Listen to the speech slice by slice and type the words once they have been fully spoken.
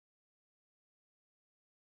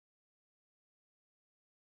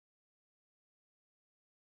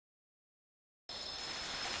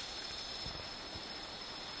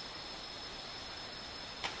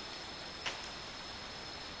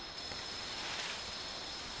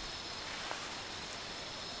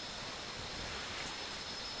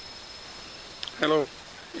Hello,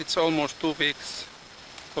 it's almost 2 weeks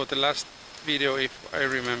for the last video, if I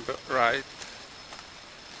remember right.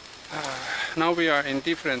 Now we are in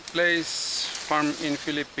different place. Farm in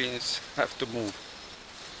Philippines have to move,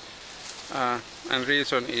 and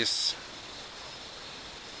reason is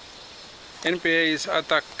NPA's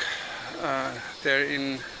attack there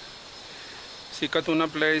in Sikatuna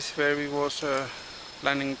place where we was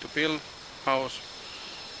planning to build house.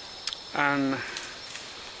 And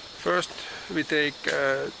first we take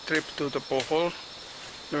a trip to the Bohol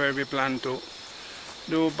where we plan to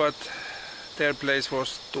do, but their place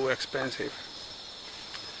was too expensive.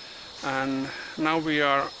 And now we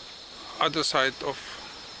are other side of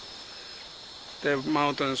the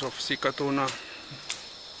mountains of Sikatuna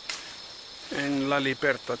in La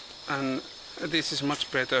Libertad, and this is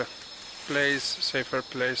much better place, safer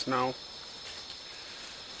place now.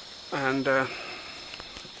 And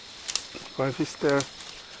wife is there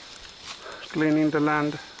cleaning the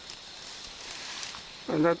land,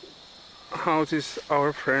 and that house is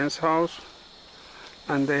our friend's house,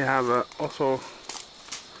 and they have also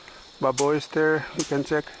baboys there, you can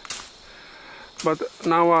check. But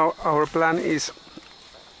now our plan is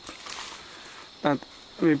that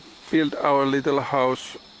we build our little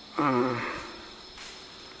house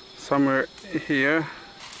somewhere here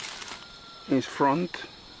in front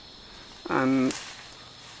and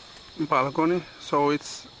balcony, so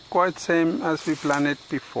it's quite same as we planned it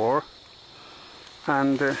before,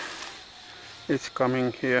 and it's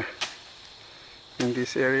coming here in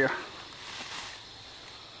this area.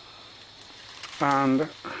 And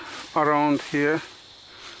around here,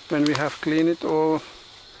 when we have cleaned it all,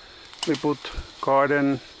 we put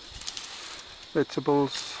garden,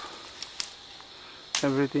 vegetables,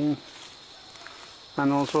 everything,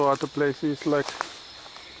 and also other places like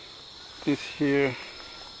this here.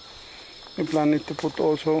 We plan to put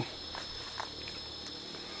also,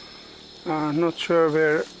 not sure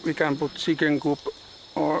where we can put chicken coop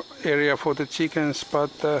or area for the chickens, but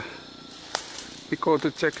we go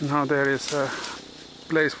to check now. There is a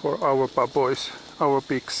place for our baboys, our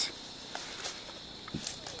pigs.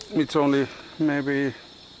 It's only maybe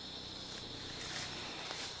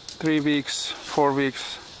 3 weeks, 4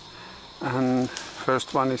 weeks, and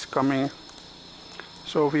first one is coming,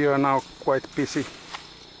 so we are now quite busy.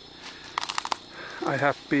 I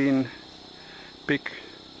have been big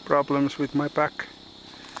problems with my back,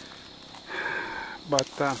 but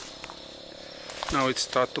now it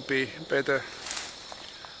starts to be better,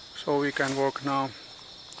 so we can walk now.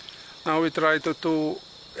 Now we try to do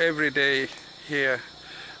every day here,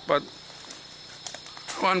 but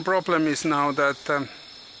one problem is now that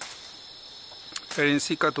here in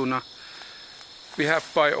Sikatuna we have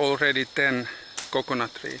buy already 10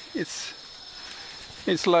 coconut tree.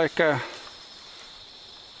 It's like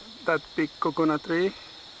that big coconut tree.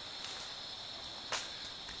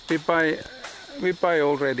 We buy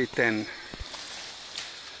already 10,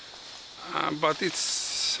 but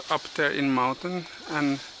it's up there in mountain,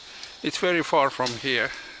 and it's very far from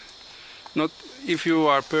here. Not if you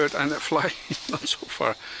are bird and fly, not so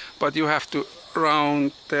far, but you have to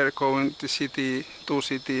round there, go into city, 2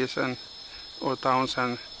 cities and or towns,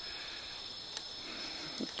 and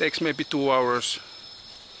it takes maybe 2 hours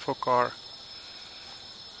for car.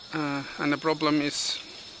 And the problem is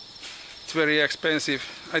it's very expensive.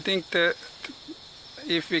 I think that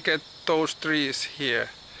if we get those trees here,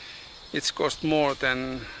 it's cost more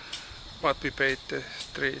than what we paid the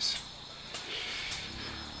trees.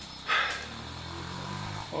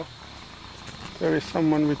 Oh, there is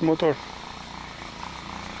someone with motor.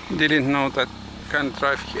 Didn't know that can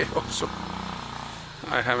drive here also.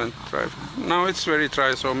 I haven't driven. Now it's very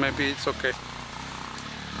dry, so maybe it's okay.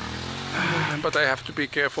 But I have to be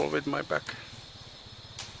careful with my back.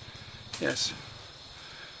 Yes.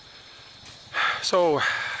 So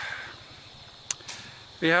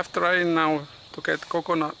we have tried now to get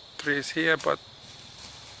coconut trees here, but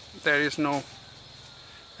there is no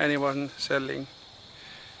anyone selling.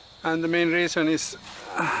 And the main reason is,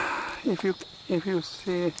 if you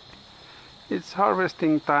see, it's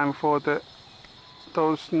harvesting time for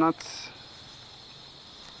those nuts.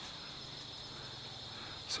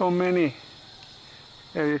 So many.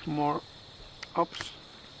 There is more ups.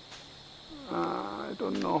 I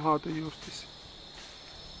don't know how to use this.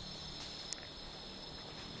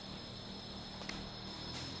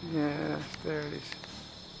 Yes, there it is.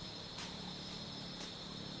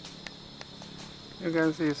 You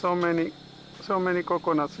can see so many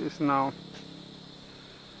coconuts is now,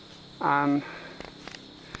 and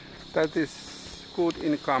that is good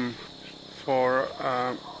income for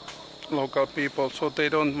local people, so they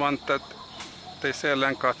don't want that they sell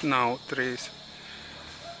and cut now trees.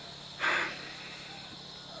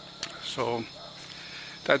 So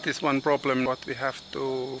that is one problem what we have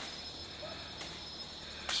to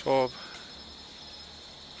solve.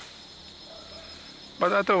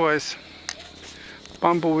 But otherwise,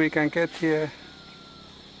 bamboo we can get here,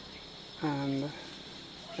 and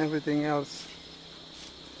everything else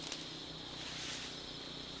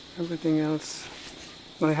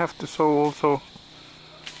I have to show also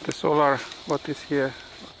the solar what is here.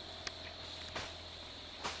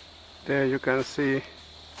 There you can see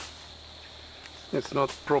it's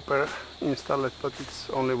not proper installed, but it's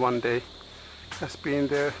only one day has been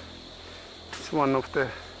there. It's one of the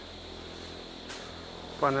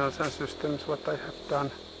panels and systems what I have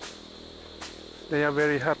done. They are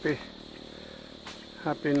very happy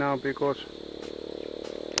now because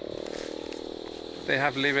they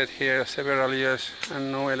have lived here several years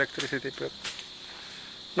and no electricity, but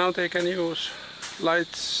now they can use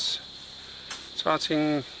lights,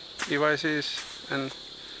 charging devices and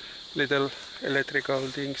little electrical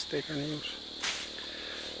things they can use.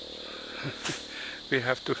 We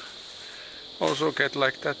have to also get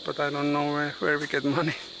like that, but I don't know where we get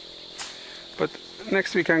money. But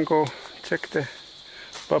next we can go check the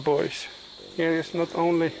baboys. Here is not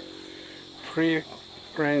only free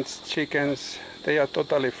range chickens, they are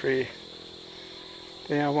totally free.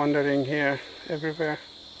 They are wandering here everywhere.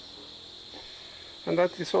 And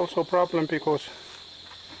that is also a problem because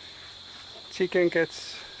chicken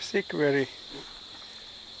gets sick very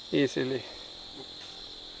easily.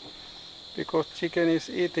 Because chicken is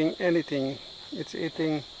eating anything. It's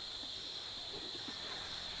eating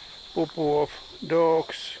poo-poo of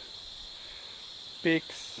dogs,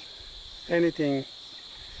 pigs, anything,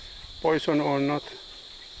 poison or not,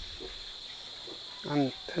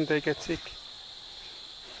 and then they get sick.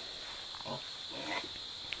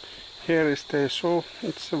 Here is the zoo.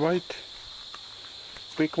 It's a white,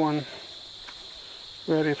 big one,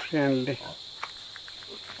 very friendly.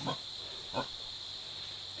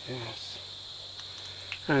 Yes.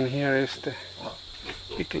 And here is the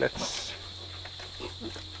piglets.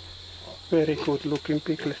 Very good looking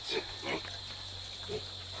piglets.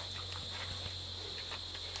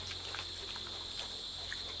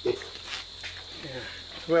 Yeah,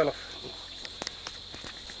 12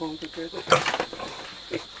 altogether.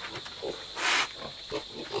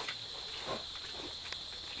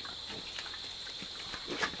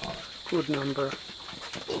 Good number.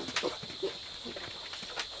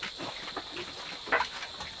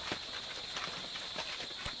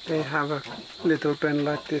 They have a little pen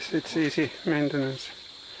like this. It's easy maintenance.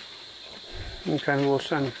 You can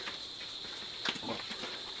wash and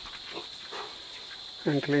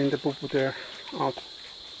clean the poo-poo there out.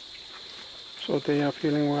 So they are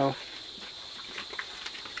feeling well.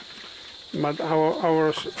 But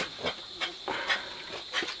ours,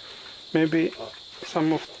 maybe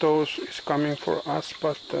some of those is coming for us,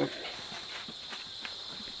 but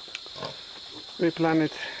we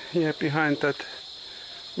planted here behind that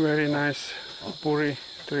very nice puri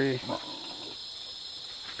tree.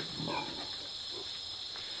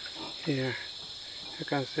 Here you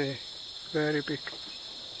can see very big.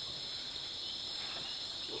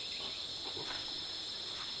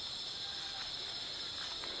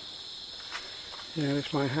 Here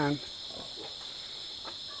is my hand.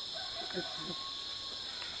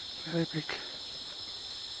 Very big.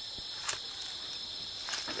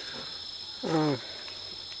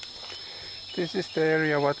 This is the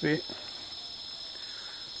area what we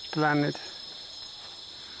planted.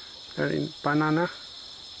 There in banana.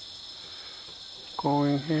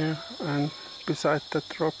 Going here and beside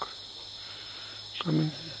that rock.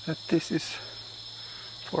 Coming. That this is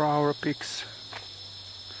for our pigs.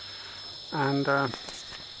 And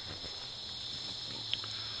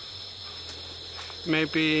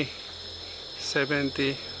maybe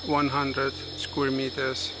 70-100 square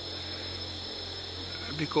meters,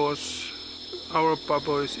 because our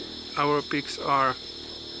baboys, our pigs are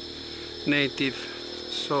native,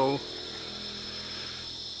 so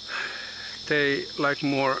they like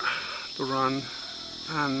more to run,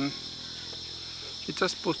 and we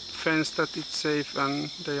just put fence that it's safe and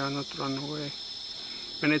they are not run away.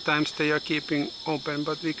 Many times they are keeping open,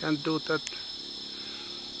 but we can't do that,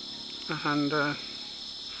 and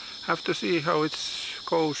have to see how it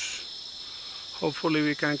goes. Hopefully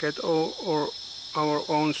we can get all our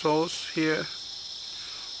own sows here.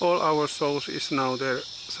 All our sows is now there.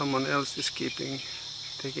 Someone else is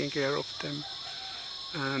taking care of them,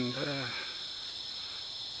 and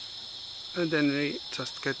then we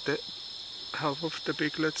just get the half of the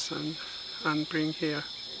piglets and bring here.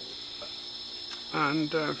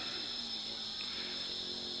 And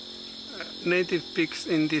native pigs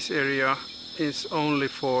in this area is only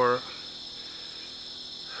for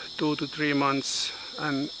 2 to 3 months,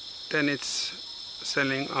 and then it's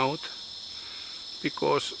selling out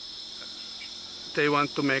because they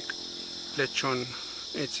want to make lechon.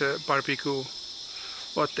 It's a barbecue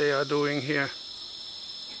what they are doing here,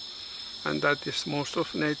 and that is most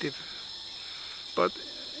of native. But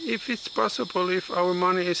if it's possible, if our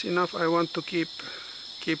money is enough, I want to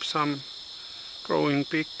keep some growing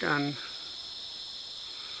pig and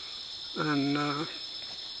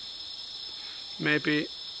maybe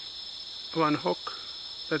one hog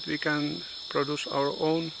that we can produce our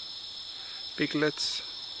own piglets.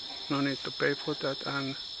 No need to pay for that,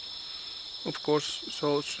 and of course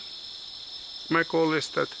sows. My goal is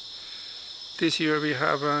that this year we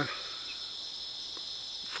have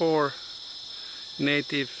 4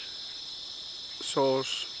 native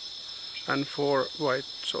sows and 4 white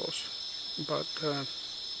sows, but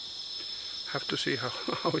have to see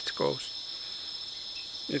how it goes.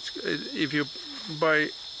 If you buy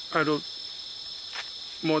adult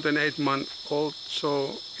more than 8 months old,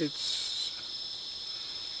 so it's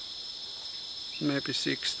maybe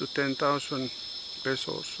 6,000 to 10,000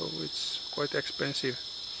 pesos, so it's quite expensive.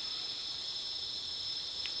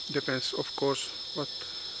 Depends, of course,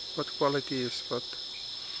 what quality is, but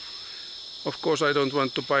of course I don't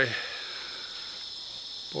want to buy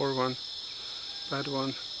poor one, bad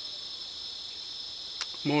one.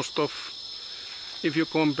 Most of, if you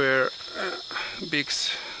compare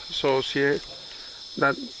pigs, so here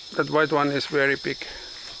that white one is very big,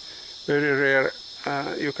 very rare.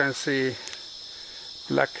 You can see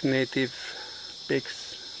black native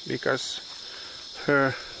pigs because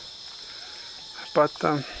her, but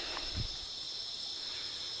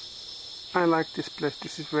I like this place.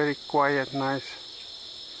 This is very quiet, nice.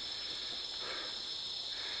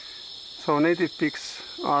 So native pigs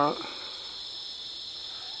are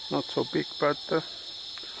not so big, but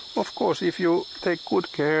of course if you take good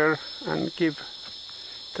care and give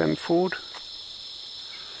them food.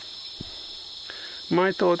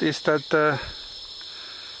 My thought is that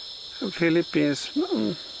Philippines,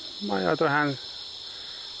 my other hand,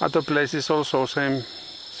 other places also same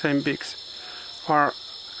pigs are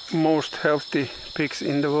most healthy pigs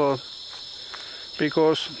in the world,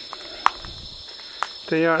 because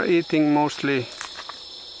they are eating mostly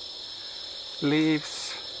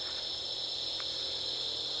leaves,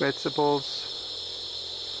 vegetables,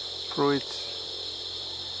 fruits.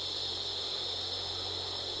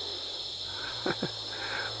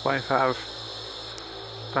 Wife have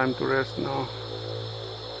time to rest now.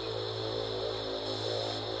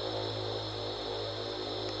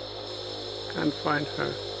 Can't find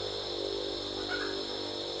her.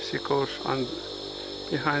 She goes on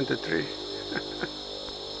behind the tree.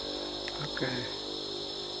 Okay.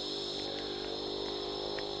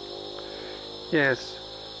 Yes,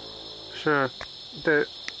 sure. The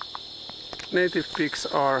native pigs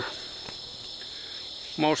are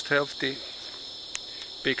most healthy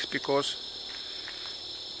pigs, because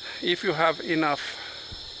if you have enough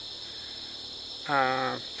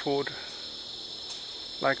food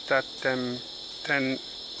like that, then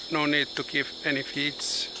no need to give any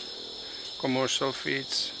feeds, commercial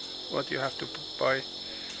feeds, what you have to buy.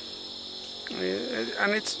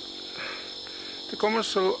 And it's, the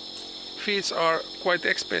commercial feeds are quite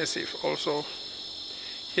expensive also.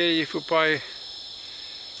 Here if you buy,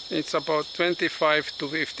 it's about 25 to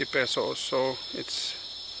 50 pesos, so it's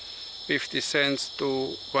 50 cents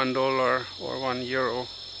to $1 or €1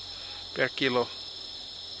 per kilo.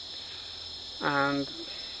 And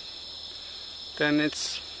then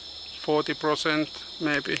it's 40%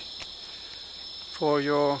 maybe for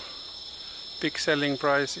your big selling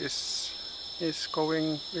price is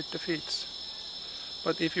going with the feeds.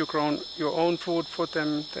 But if you grow your own food for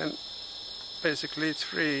them, then basically it's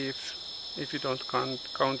free if you don't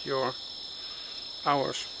count your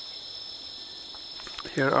hours.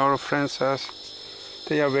 Here our friends says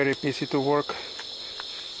they are very busy to work,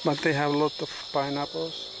 but they have a lot of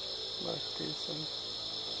pineapples like this.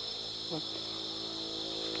 But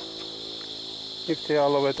if they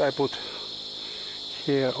allow it, I put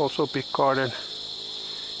here also big garden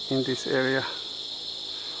in this area.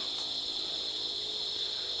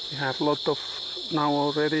 We have a lot of now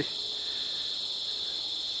already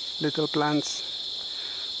little plants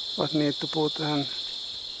what need to put, and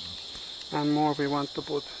more we want to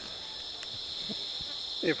put.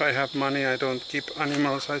 If I have money, I don't keep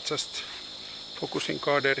animals, I just focus in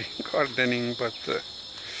gardening, but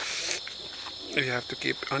we have to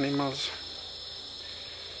keep animals.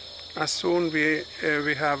 As soon we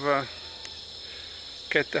have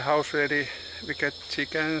get the house ready, we get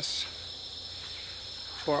chickens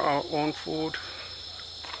for our own food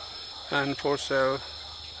and for sale.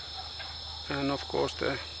 and of course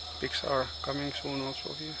the pigs are coming soon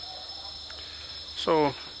also here.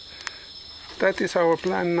 So that is our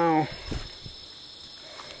plan now.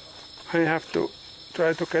 I have to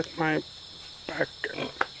try to get my back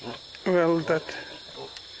well that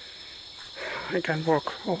I can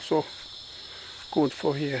walk also good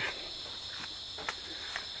for here.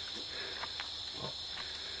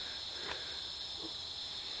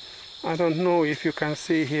 I don't know if you can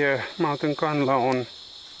see here Mountain Kanla on.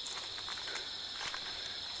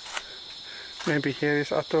 Maybe here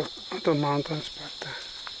is other mountains, but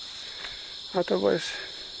otherwise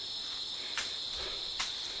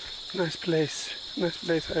nice place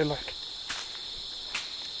I like.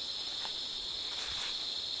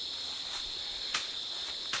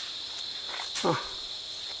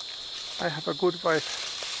 I have a good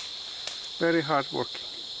wife, very hard working.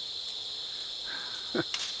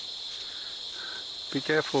 Be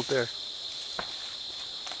careful there.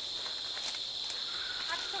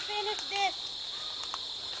 Have to finish this.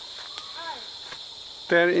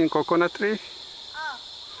 There in coconut tree? Oh.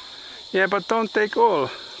 Yeah, but don't take all,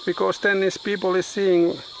 because then is people is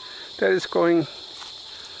seeing there is going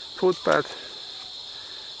footpath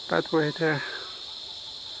that way there.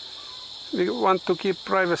 We want to keep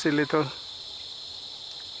privacy little.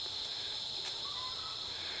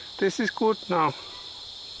 This is good now.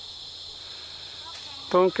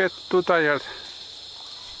 Don't get too tired.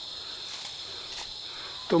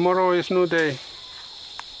 Tomorrow is new day.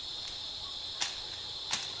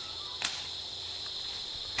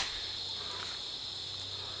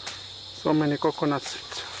 So many coconuts,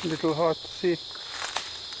 it's a little hard to see.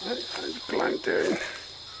 I climbed there in.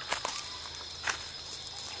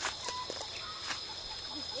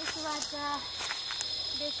 This is like a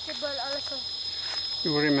vegetable also.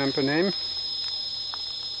 You remember name?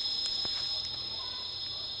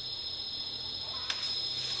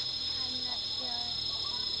 I'm not sure.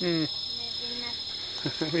 Hmm. Maybe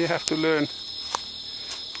not. We have to learn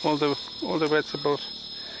all the vegetables.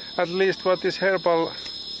 At least what is herbal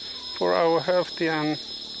for our healthy and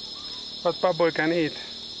what Paboy can eat.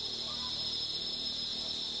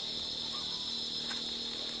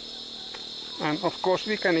 And of course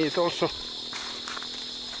we can eat also.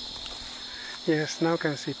 Yes, now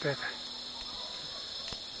can see better.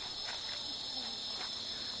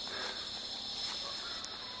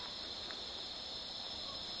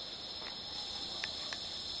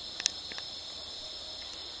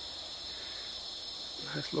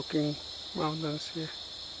 Nice looking mountains here.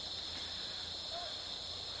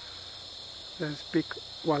 There's big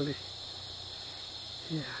valley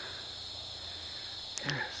here.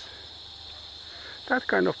 Yes. That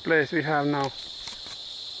kind of place we have now.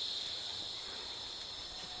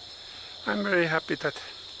 I'm very happy that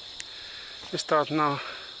we start now,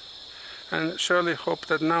 and surely hope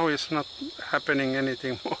that now is not happening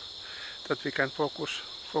anything more, that we can focus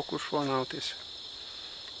for now this.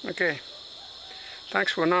 Okay,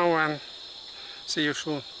 thanks for now and see you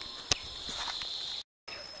soon.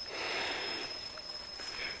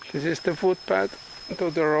 This is the footpath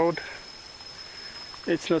to the road.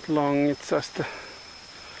 It's not long, it's just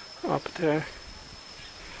up there,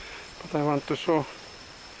 but I want to show.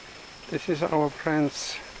 This is our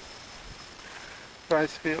friends'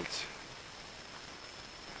 rice fields.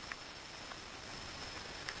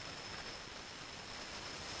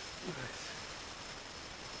 Nice.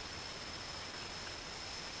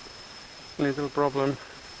 Little problem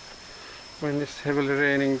when it's heavily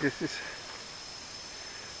raining. This is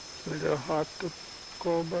a little hard to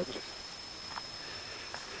go, but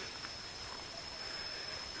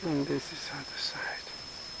and this is other side.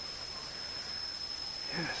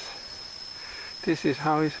 Yes. This is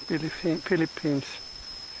how is Philippines.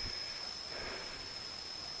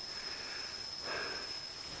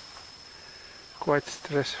 Quite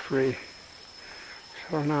stress-free.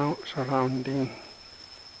 So now surrounding